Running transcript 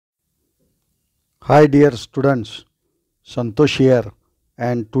Hi dear students, Santosh here,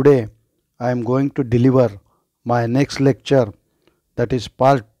 and today I am going to deliver my next lecture, that is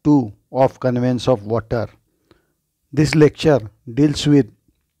part 2 of Conveyance of Water. This lecture deals with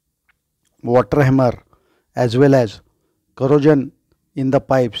waterhammer as well as corrosion in the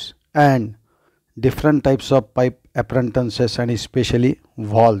pipes and different types of pipe apperentances and especially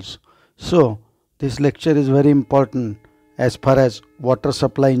valves. So this lecture is very important as far as water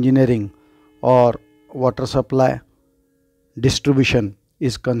supply engineering or water supply distribution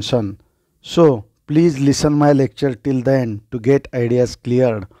is concerned. So please listen my lecture till the end to get ideas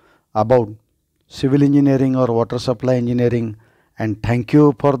cleared about civil engineering or water supply engineering. And thank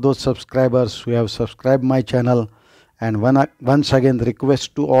you for those subscribers who have subscribed my channel, and once again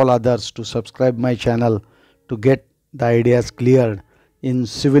request to all others to subscribe my channel to get the ideas cleared in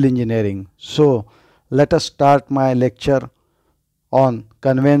civil engineering. So let us start my lecture on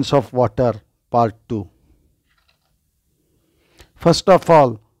Conveyance of Water part 2. First of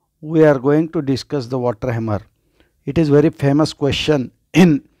all, we are going to discuss the waterhammer. It is very famous question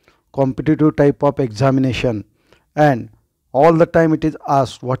in competitive type of examination, and all the time it is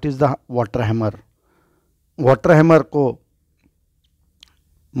asked what is the waterhammer. वाटरहैमर को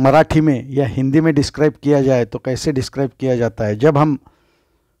मराठी में या हिंदी में describe किया जाए तो कैसे describe किया जाता है? जब हम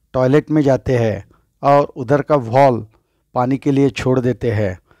टॉयलेट में जाते हैं और उधर का वॉल पानी के लिए छोड़ देते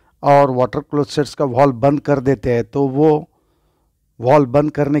हैं और वाटर क्लोसेट्स का वॉल बंद कर देते हैं, तो वो वॉल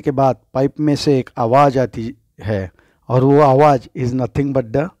बंद करने के बाद पाइप में से एक आवाज़ आती है और वो आवाज़ is nothing but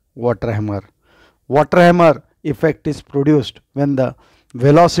the waterhammer. Waterhammer effect is produced when the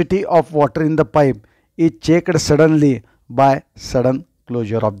velocity of water in the pipe is checked suddenly by sudden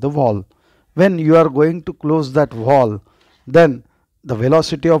closure of the valve. When you are going to close that valve, then the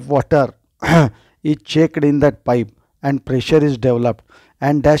velocity of water is checked in that pipe and pressure is developed,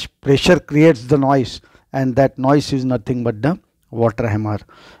 and that pressure creates the noise, and that noise is nothing but the waterhammer.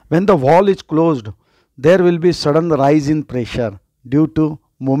 When the valve is closed, there will be sudden rise in pressure due to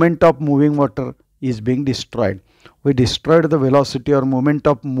movement of moving water is being destroyed. We destroyed the velocity or movement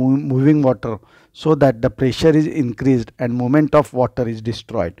of moving water so that the pressure is increased and movement of water is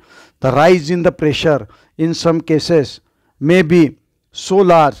destroyed. The rise in the pressure in some cases may be so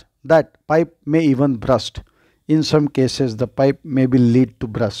large that pipe may even burst. In some cases the pipe may be lead to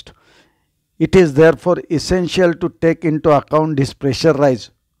burst. It is therefore essential to take into account this pressure rise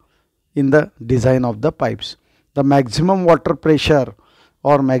in the design of the pipes. The maximum water pressure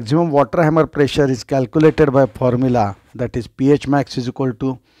or maximum waterhammer pressure is calculated by formula, that is pH max is equal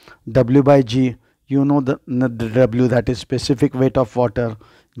to W by G. You know the W, that is specific weight of water.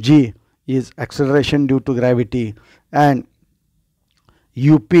 G is acceleration due to gravity, and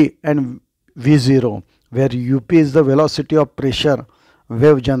UP and V0, where UP is the velocity of pressure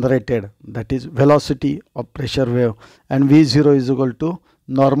wave generated, that is velocity of pressure wave, and V0 is equal to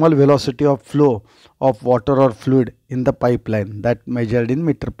normal velocity of flow of water or fluid in the pipeline, that measured in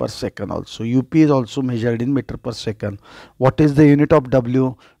meter per second. Also UP is also measured in meter per second. What is the unit of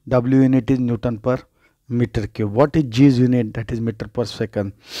W? W unit is Newton per meter cube. What is G's unit? That is meter per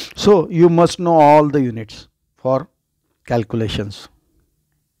second. So you must know all the units for calculations.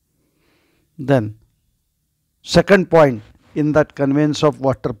 Then second point in that Conveyance of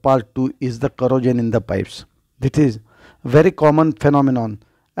Water part 2 is the corrosion in the pipes. This is very common phenomenon,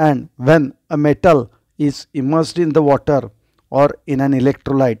 and when a metal is immersed in the water or in an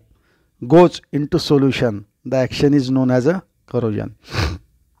electrolyte goes into solution, the action is known as a corrosion.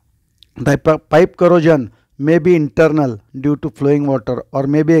 The pipe corrosion may be internal due to flowing water or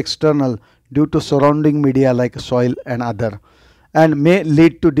may be external due to surrounding media like soil and other, and may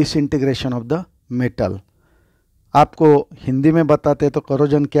lead to disintegration of the metal. आपको हिंदी में बताते तो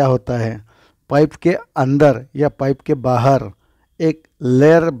corrosion क्या होता है? Pipe के अंदर या पाइप के बाहर एक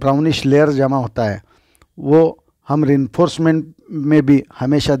लेयर, ब्राउनिश लेयर जमा होता है, वो हम रिइंफोर्समेंट में भी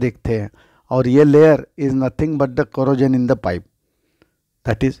हमेशा देखते हैं, और ये layer is nothing but the corrosion in the pipe.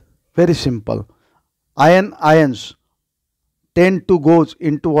 That is very simple. Ions tend to goes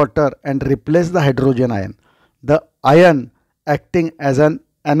into water and replace the hydrogen ion. The ion acting as an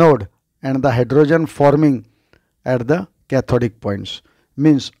anode and the hydrogen forming at the cathodic points,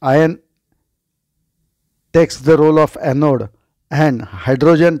 means ion takes the role of anode and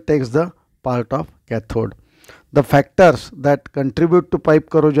hydrogen takes the part of cathode. The factors that contribute to pipe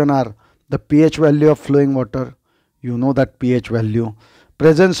corrosion are the pH value of flowing water, you know that pH value,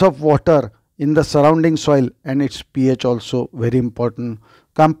 presence of water in the surrounding soil and its pH also very important,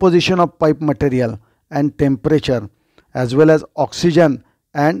 composition of pipe material and temperature, as well as oxygen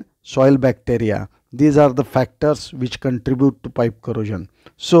and soil bacteria. These are the factors which contribute to pipe corrosion.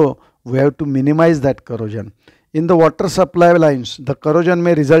 So we have to minimize that corrosion. In the water supply lines, the corrosion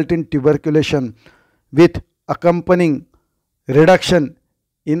may result in tuberculation with accompanying reduction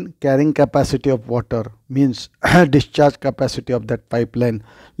in carrying capacity of water, means discharge capacity of that pipeline,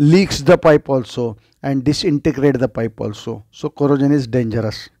 leaks the pipe also and disintegrate the pipe also. So corrosion is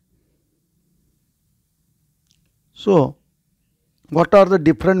dangerous. So what are the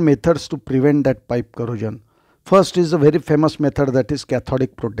different methods to prevent that pipe corrosion? First is a very famous method, that is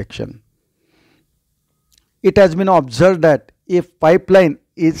cathodic protection. It has been observed that if pipeline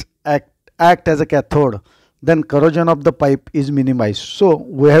is act as a cathode, then corrosion of the pipe is minimized. So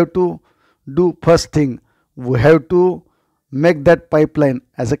we have to do first thing, we have to make that pipeline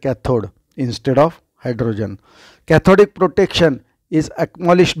as a cathode instead of hydrogen. Cathodic protection is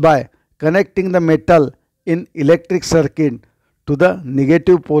accomplished by connecting the metal in electric circuit to the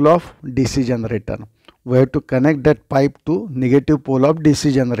negative pole of DC generator. We have to connect that pipe to negative pole of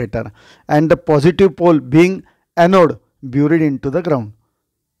DC generator and the positive pole being anode buried into the ground.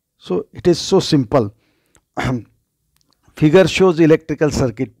 So it is so simple. Figure shows electrical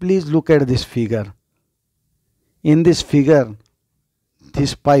circuit. Please look at this figure. In this figure,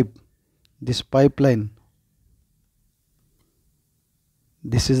 this pipeline,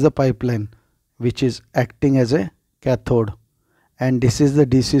 this is the pipeline which is acting as a cathode, and this is the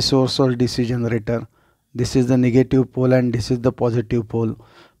DC source or DC generator. This is the negative pole and this is the positive pole.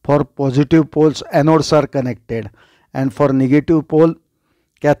 For positive poles, anodes are connected, and for negative pole,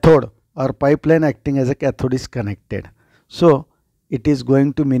 cathode or pipeline acting as a cathode is connected. So it is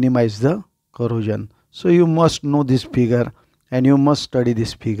going to minimize the corrosion. So you must know this figure and you must study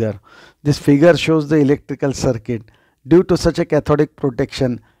this figure. This figure shows the electrical circuit. Due to such a cathodic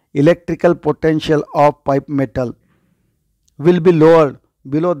protection, electrical potential of pipe metal will be lowered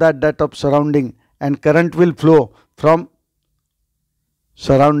below that of surrounding, and current will flow from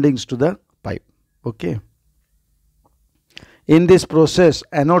surroundings to the pipe. Okay. In this process,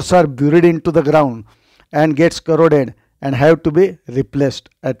 anodes are buried into the ground and gets corroded and have to be replaced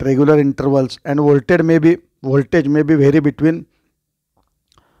at regular intervals, and voltage may be vary between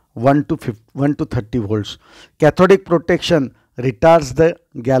 1 to 30 volts. Cathodic protection retards the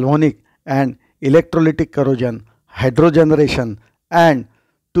galvanic and electrolytic corrosion, hydrogeneration, and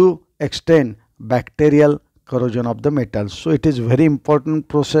to extend bacterial corrosion of the metals. So it is very important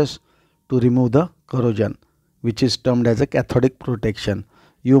process to remove the corrosion, which is termed as a cathodic protection.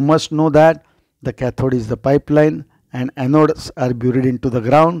 You must know that the cathode is the pipeline and anodes are buried into the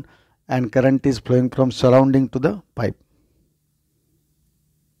ground and current is flowing from surrounding to the pipe.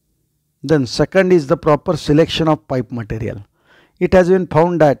 Then second is the proper selection of pipe material. It has been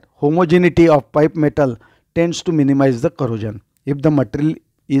found that homogeneity of pipe metal tends to minimize the corrosion. If the material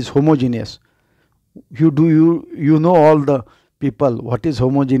is homogeneous, you know all the people what is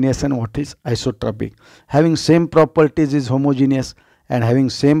homogeneous and what is isotropic. Having same properties is homogeneous, and having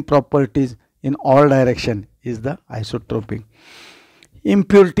same properties in all direction is the isotropic.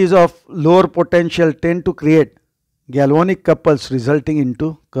 Impurities of lower potential tend to create galvanic couples resulting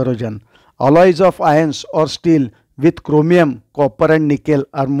into corrosion. Alloys of irons or steel with chromium, copper and nickel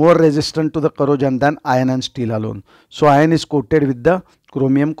are more resistant to the corrosion than iron and steel alone. So iron is coated with the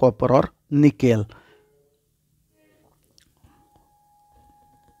chromium, copper or nickel.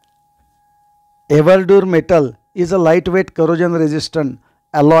 Evaldur metal is a lightweight corrosion resistant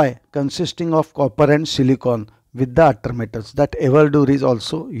alloy consisting of copper and silicon with the other metals. That Evaldur is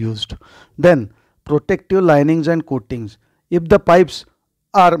also used. Then protective linings and coatings. If the pipes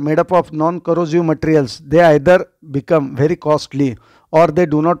are made up of non-corrosive materials, they either become very costly or they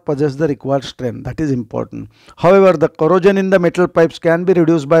do not possess the required strength. That is important. However, the corrosion in the metal pipes can be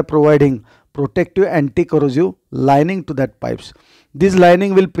reduced by providing protective anti-corrosive lining to that pipes. This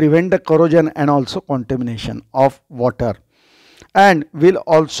lining will prevent the corrosion and also contamination of water, and will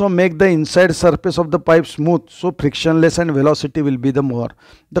also make the inside surface of the pipe smooth, so frictionless and velocity will be the more.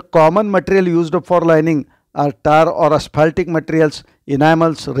 The common material used for lining are tar or asphaltic materials,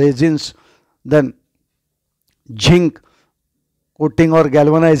 enamels, resins, then zinc coating or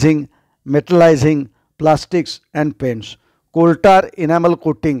galvanizing, metallizing, plastics and paints. Coal tar enamel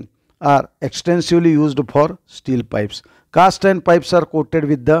coating are extensively used for steel pipes. Cast iron pipes are coated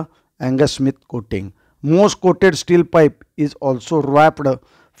with the Angus Smith coating. Most coated steel pipe is also wrapped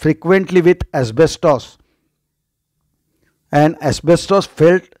frequently with asbestos, and asbestos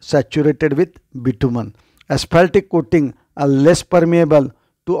felt saturated with bitumen. Asphaltic coating are less permeable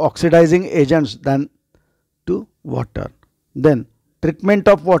to oxidizing agents than to water. Then treatment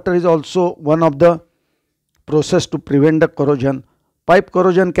of water is also one of the process to prevent the corrosion. Pipe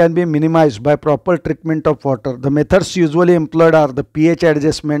corrosion can be minimized by proper treatment of water. The methods usually employed are the pH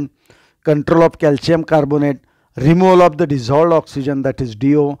adjustment, control of calcium carbonate, removal of the dissolved oxygen, that is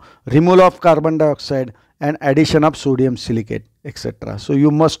DO, removal of carbon dioxide, and addition of sodium silicate, etc. So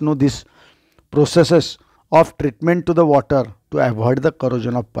you must know these processes of treatment to the water to avoid the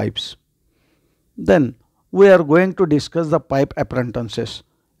corrosion of pipes. Then we are going to discuss the pipe apperentances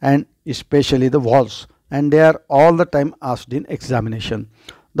and especially the valves, and they are all the time asked in examination.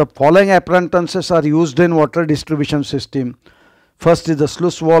 The following apperentances are used in water distribution system. First is the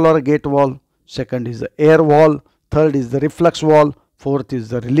sluice valve or gate valve, second is the air valve, third is the reflux valve, fourth is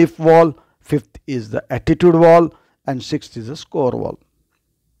the relief valve, fifth is the attitude valve, and sixth is the score valve.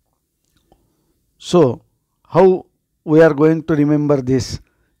 So how we are going to remember this?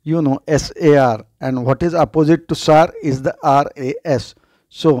 You know SAR, and what is opposite to SAR is the RAS.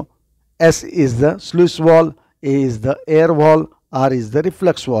 So S is the sluice valve, A is the air valve, R is the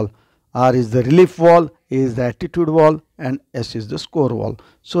reflux valve, R is the relief valve, A is the attitude valve, and S is the score valve.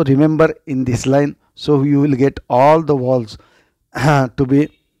 So remember in this line, so you will get all the valves to be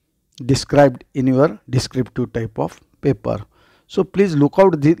described in your descriptive type of paper. So please look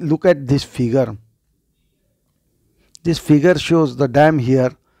at this figure. This figure shows the dam here,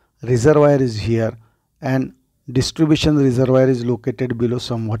 reservoir is here, and distribution reservoir is located below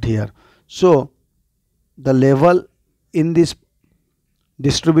somewhat here. So the level in this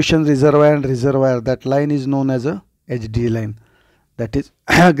distribution reservoir and reservoir, that line is known as a HD line, that is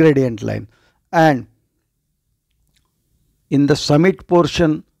gradient line. And in the summit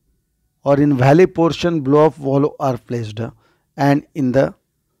portion or in valley portion, blow off valve are placed, and in the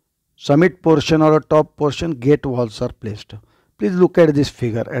summit portion or a top portion, gate valves are placed. Please look at this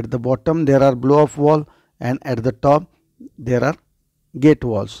figure. At the bottom there are blow off valve, and at the top there are gate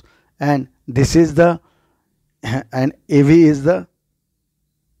valves, and this is the and AV is the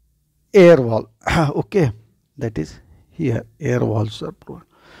air valve. Okay, that is here air valves are provided.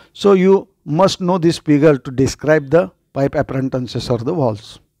 So you must know this figure to describe the pipe apperentances or the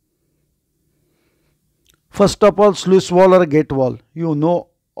valves. First of all, sluice valve or gate valve. You know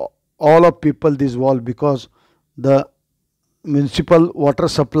all of people this valve because the municipal water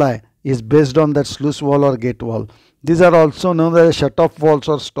supply is based on that sluice valve or gate valve. These are also known as shut-off valves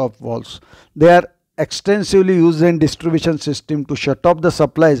or stop valves. They are extensively used in distribution system to shut off the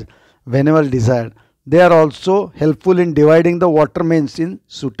supplies whenever desired. They are also helpful in dividing the water mains in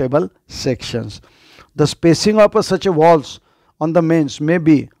suitable sections. The spacing of such a valves on the mains may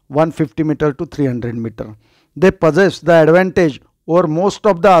be 150 meter to 300 meter. They possess the advantage over most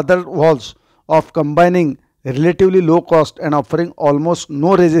of the other valves of combining relatively low cost and offering almost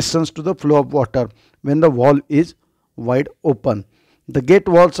no resistance to the flow of water when the valve is wide open. The gate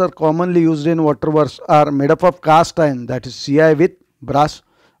valves are commonly used in waterworks, are made up of cast iron, that is CI, with brass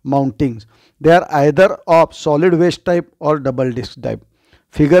mountings. They are either of solid waste type or double disc type.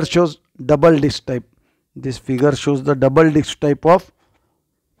 Figure shows double disc type. This figure shows the double disc type of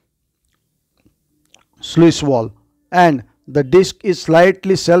sluice valve, and the disc is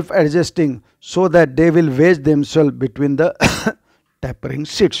slightly self-adjusting so that they will wedge themselves between the tapering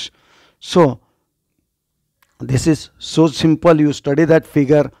sheets. So this is so simple. You study that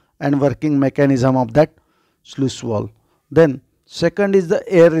figure and working mechanism of that sluice valve. Then second is the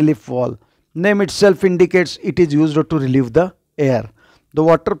air relief valve. Name itself indicates it is used to relieve the air. The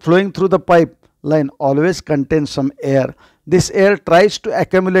water flowing through the pipe line always contains some air. This air tries to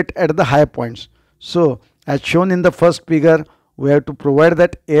accumulate at the high points. So as shown in the first figure, we have to provide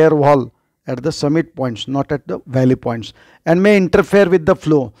that air valve at the summit points, not at the valley points, and may interfere with the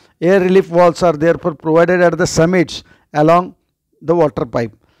flow. Air relief valves are therefore provided at the summits along the water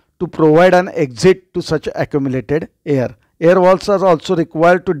pipe to provide an exit to such accumulated air. Air valves are also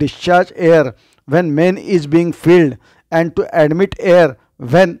required to discharge air when main is being filled and to admit air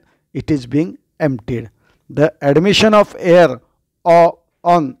when it is being emptied. The admission of air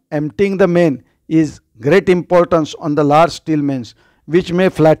on emptying the main is great importance on the large steel mains, which may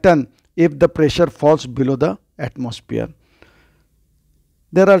flatten if the pressure falls below the atmosphere.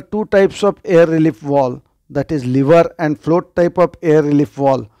 There are two types of air relief valve, that is lever and float type of air relief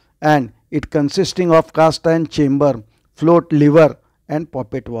valve, and it consisting of cast iron chamber, float, lever, and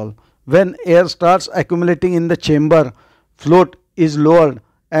poppet valve. When air starts accumulating in the chamber, float is lowered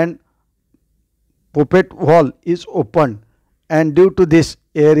and poppet valve is opened, and due to this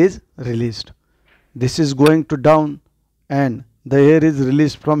air is released. This is going to down and the air is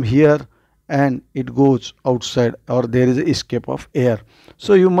released from here and it goes outside, or there is escape of air.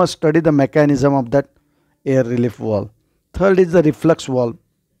 So you must study the mechanism of that air relief valve. Third is the reflux valve.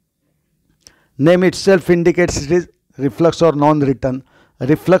 Name itself indicates it is reflux or non-return.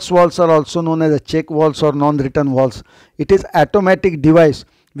 Reflux valves are also known as check valves or non-return valves. It is automatic device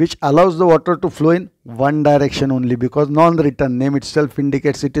which allows the water to flow in one direction only, because non-return, name itself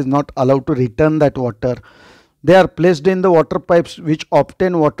indicates it is not allowed to return that water. They are placed in the water pipes which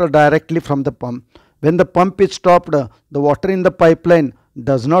obtain water directly from the pump. When the pump is stopped, the water in the pipeline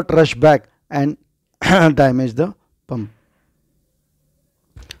does not rush back and damage the pump.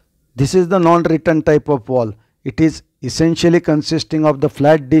 This is the non-return type of valve. It is essentially consisting of the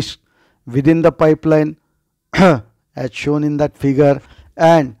flat disc within the pipeline as shown in that figure,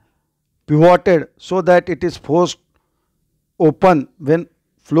 and pivoted so that it is forced open when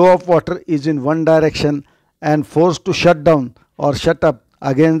flow of water is in one direction, and forced to shut down or shut up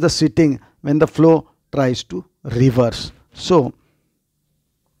against the sitting when the flow tries to reverse. So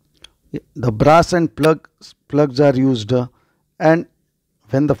the brass and plugs are used, and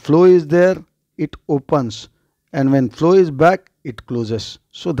when the flow is there it opens, and when flow is back it closes.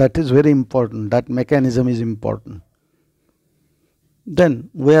 So that is very important, that mechanism is important. Then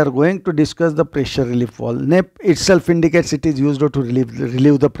we are going to discuss the pressure relief valve. Name itself indicates it is used to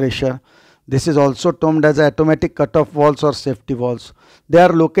relieve the pressure. This is also termed as automatic cutoff valves or safety valves. They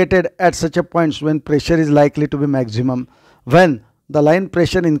are located at such a points when pressure is likely to be maximum. When the line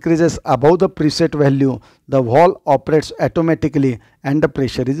pressure increases above the preset value, the valve operates automatically and the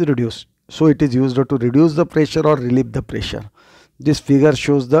pressure is reduced. So it is used to reduce the pressure or relieve the pressure. This figure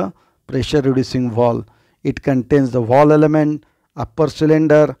shows the pressure reducing valve. It contains the valve element, upper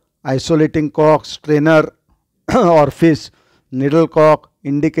cylinder, isolating cock, strainer or fish, needle cock,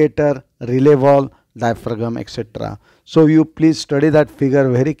 indicator, relay valve, diaphragm, etc. So you please study that figure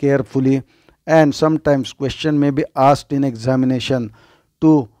very carefully, and sometimes question may be asked in examination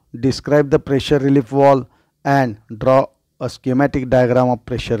to describe the pressure relief valve and draw a schematic diagram of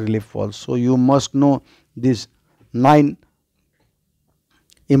pressure relief valve. So you must know these 9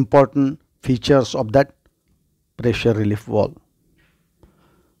 important features of that pressure relief valve.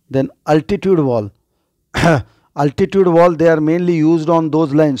 Then altitude valve. Altitude valve, they are mainly used on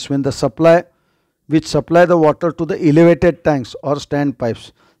those lines when the supply the water to the elevated tanks or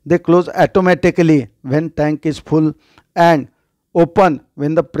standpipes. They close automatically when tank is full and open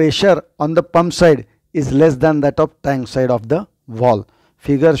when the pressure on the pump side is less than that of tank side of the valve.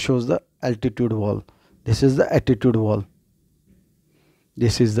 Figure shows the altitude valve. This is the attitude valve.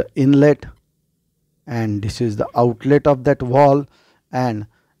 This is the inlet and this is the outlet of that valve, and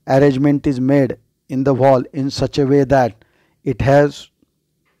arrangement is made in the valve in such a way that it has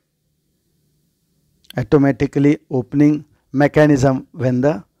automatically opening mechanism when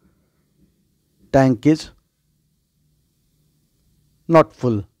the tank is not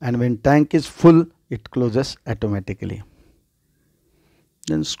full, and when tank is full it closes automatically.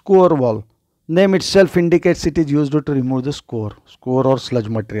 Then score valve. Name itself indicates it is used to remove the score or sludge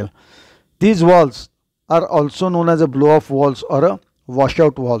material. These valves are also known as a blow-off valves or a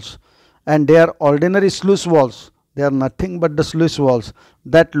washout valves, and they are ordinary sluice valves. They are nothing but the sluice valves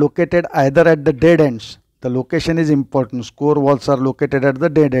that located either at the dead ends. The location is important. Score valves are located at the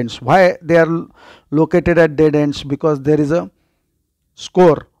dead ends. Why they are located at dead ends? Because there is a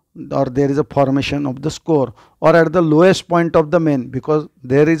score or there is a formation of the score, or at the lowest point of the main, because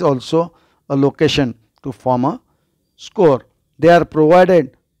there is also a location to form a score. They are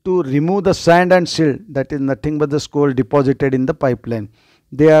provided to remove the sand and silt, that is nothing but the score deposited in the pipeline.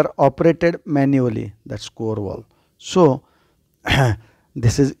 They are operated manually, that score valve. So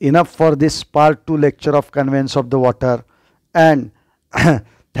this is enough for this part 2 lecture of Conveyance of the Water, and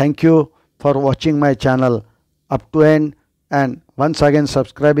thank you for watching my channel up to end, and once again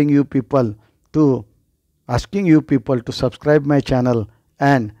asking you people to subscribe my channel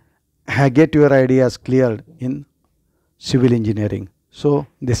and get your ideas cleared in civil engineering. So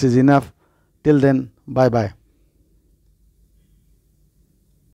this is enough. Till then, bye bye.